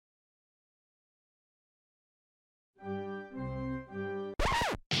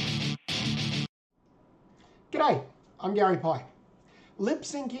G'day, I'm Garry Pye. Lip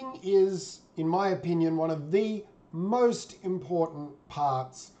syncing is, in my opinion, one of the most important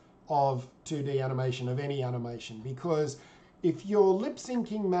parts of 2D animation, of any animation, because if your lip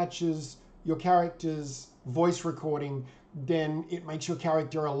syncing matches your character's voice recording, then it makes your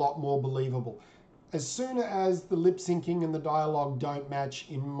character a lot more believable. As soon as the lip syncing and the dialogue don't match,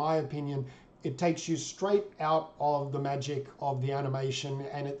 in my opinion, it takes you straight out of the magic of the animation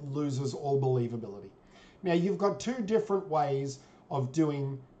and it loses all believability. Now, you've got two different ways of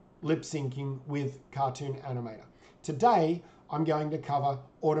doing lip syncing with Cartoon Animator. Today, I'm going to cover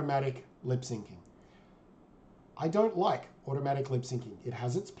automatic lip syncing. I don't like automatic lip syncing. It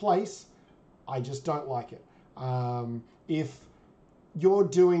has its place. I just don't like it. If you're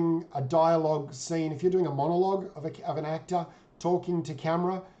doing a dialogue scene, if you're doing a monologue of an actor talking to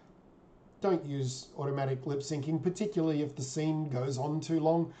camera, don't use automatic lip syncing, particularly if the scene goes on too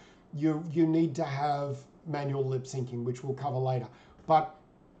long. You need to have manual lip syncing, which we'll cover later. But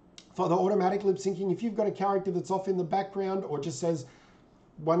for the automatic lip syncing, if you've got a character that's off in the background or just says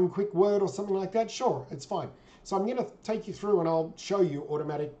one quick word or something like that, sure, it's fine. So I'm going to take you through and I'll show you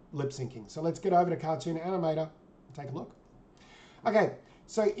automatic lip syncing. So let's get over to Cartoon Animator and take a look. Okay,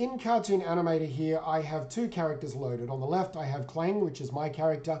 so in Cartoon Animator here, I have two characters loaded. On the left, I have Clang, which is my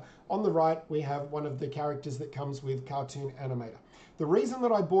character. On the right, we have one of the characters that comes with Cartoon Animator. The reason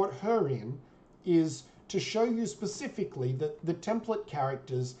that I brought her in is to show you specifically that the template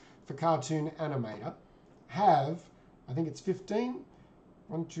characters for Cartoon Animator have, I think it's 15,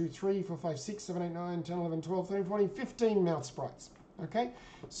 1, 2, 3, 4, 5, 6, 7, 8, 9, 10, 11, 12, 13, 14, 15 mouth sprites. Okay,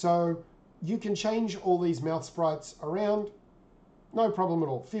 so you can change all these mouth sprites around, no problem at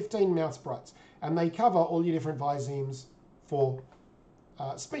all. 15 mouth sprites, and they cover all your different visemes for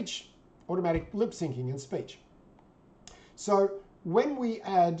speech, automatic lip syncing and speech. So when we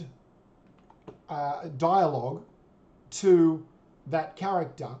add dialogue to that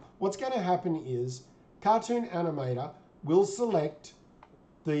character, what's going to happen is Cartoon Animator will select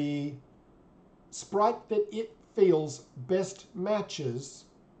the sprite that it feels best matches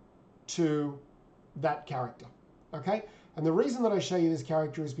to that character. Okay? And the reason that I show you this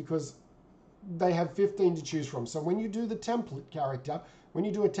character is because they have 15 to choose from. So when you do the template character, when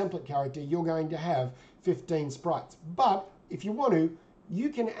you do a template character, you're going to have 15 sprites. But if you want to, you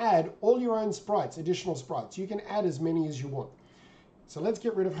can add all your own sprites, additional sprites. You can add as many as you want. So let's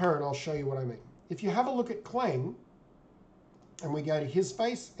get rid of her and I'll show you what I mean. If you have a look at Clang, and we go to his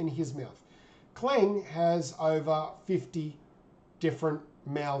face and his mouth. Clang has over 50 different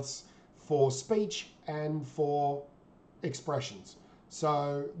mouths for speech and for expressions.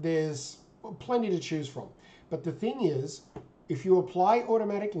 So there's plenty to choose from. But the thing is, if you apply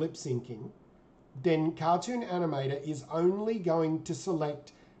automatic lip syncing, then Cartoon Animator is only going to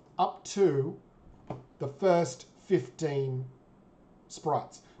select up to the first 15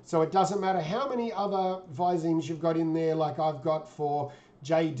 sprites. So it doesn't matter how many other visemes you've got in there, like I've got for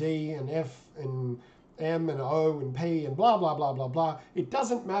JD and F and M and O and P and blah, blah, blah, blah, blah. It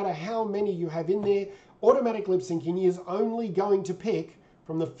doesn't matter how many you have in there. Automatic lip syncing is only going to pick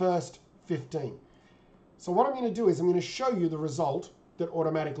from the first 15. So what I'm going to do is I'm going to show you the result that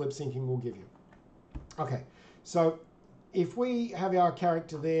automatic lip syncing will give you. Okay, so if we have our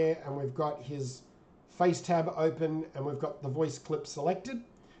character there and we've got his face tab open and we've got the voice clip selected,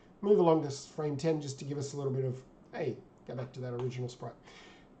 move along to frame 10 just to give us a little bit of, hey, go back to that original sprite.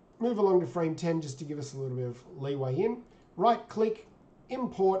 Move along to frame 10 just to give us a little bit of leeway in. Right click,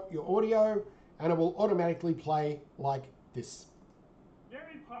 import your audio, and it will automatically play like this.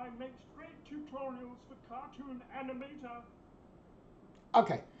 Garry Pye makes great tutorials for Cartoon Animator.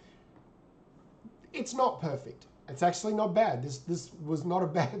 Okay. It's not perfect. It's actually not bad. This was not a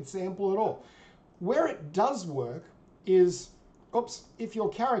bad sample at all. Where it does work is, if your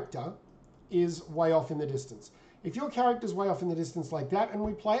character is way off in the distance. If your character's way off in the distance like that and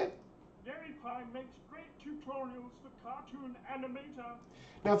we play it. Garry Pye makes great tutorials for Cartoon Animator.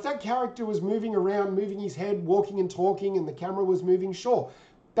 Now, if that character was moving around, moving his head, walking and talking, and the camera was moving, sure,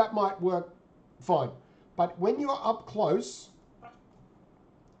 that might work fine. But when you're up close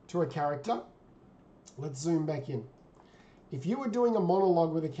to a character, let's zoom back in. If you were doing a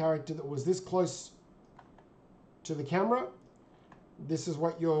monologue with a character that was this close to the camera, this is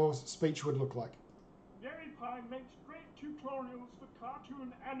what your speech would look like. Garry Pye makes great tutorials for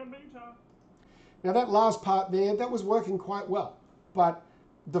Cartoon Animator. Now that last part there, that was working quite well. But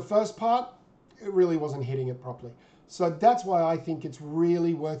the first part, it really wasn't hitting it properly. So that's why I think it's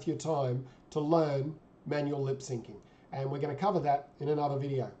really worth your time to learn manual lip syncing. And we're going to cover that in another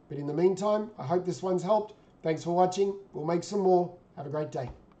video. But in the meantime, I hope this one's helped. Thanks for watching. We'll make some more. Have a great day.